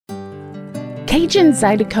Cajun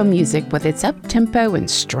Zydeco music with its up-tempo and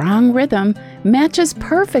strong rhythm matches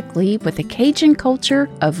perfectly with the Cajun culture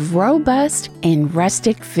of robust and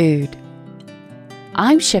rustic food.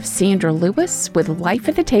 I'm Chef Sandra Lewis with Life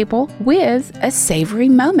at the Table with a savory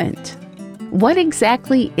moment. What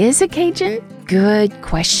exactly is a Cajun? Good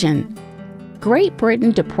question. Great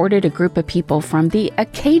Britain deported a group of people from the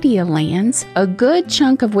Acadia lands, a good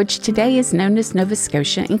chunk of which today is known as Nova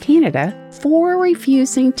Scotia in Canada, for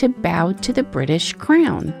refusing to bow to the British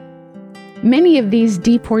crown. Many of these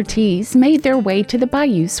deportees made their way to the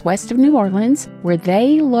bayous west of New Orleans, where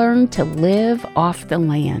they learned to live off the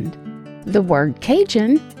land. The word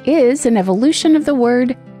Cajun is an evolution of the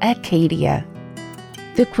word Acadia.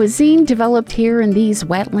 The cuisine developed here in these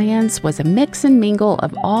wetlands was a mix and mingle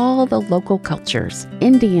of all the local cultures: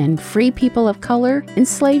 Indian, free people of color,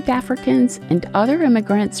 enslaved Africans, and other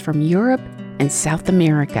immigrants from Europe and South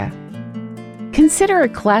America. Consider a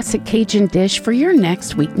classic Cajun dish for your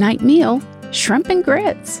next weeknight meal: shrimp and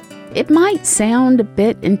grits. It might sound a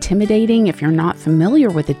bit intimidating if you're not familiar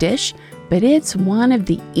with the dish, but it's one of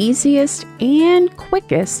the easiest and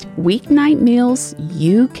quickest weeknight meals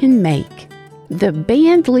you can make. The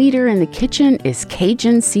band leader in the kitchen is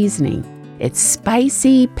Cajun seasoning. It's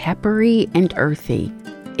spicy, peppery, and earthy.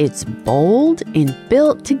 It's bold and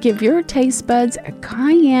built to give your taste buds a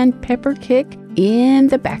cayenne pepper kick in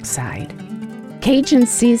the backside. Cajun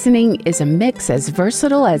seasoning is a mix as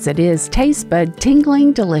versatile as it is taste bud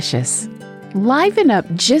tingling delicious. Liven up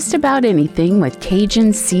just about anything with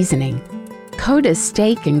Cajun seasoning. Coat a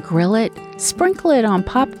steak and grill it, sprinkle it on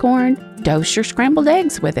popcorn, dose your scrambled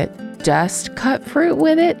eggs with it. Dust cut fruit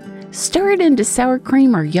with it, stir it into sour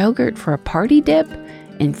cream or yogurt for a party dip,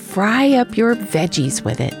 and fry up your veggies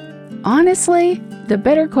with it. Honestly, the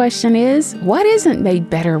better question is, what isn't made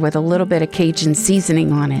better with a little bit of Cajun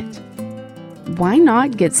seasoning on it? Why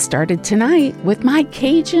not get started tonight with my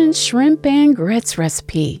Cajun shrimp and grits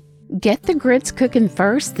recipe? Get the grits cooking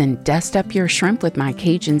first, then dust up your shrimp with my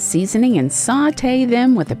Cajun seasoning and saute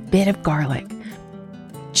them with a bit of garlic.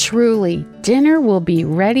 Truly, dinner will be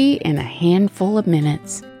ready in a handful of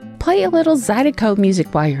minutes. Play a little Zydeco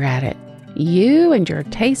music while you're at it. You and your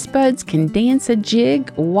taste buds can dance a jig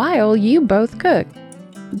while you both cook.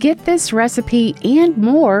 Get this recipe and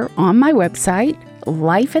more on my website,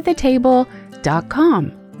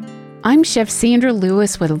 lifeatthetable.com. I'm Chef Sandra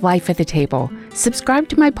Lewis with Life at the Table. Subscribe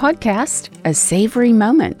to my podcast, A Savory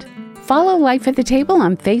Moment. Follow Life at the Table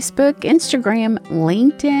on Facebook, Instagram,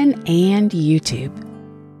 LinkedIn, and YouTube.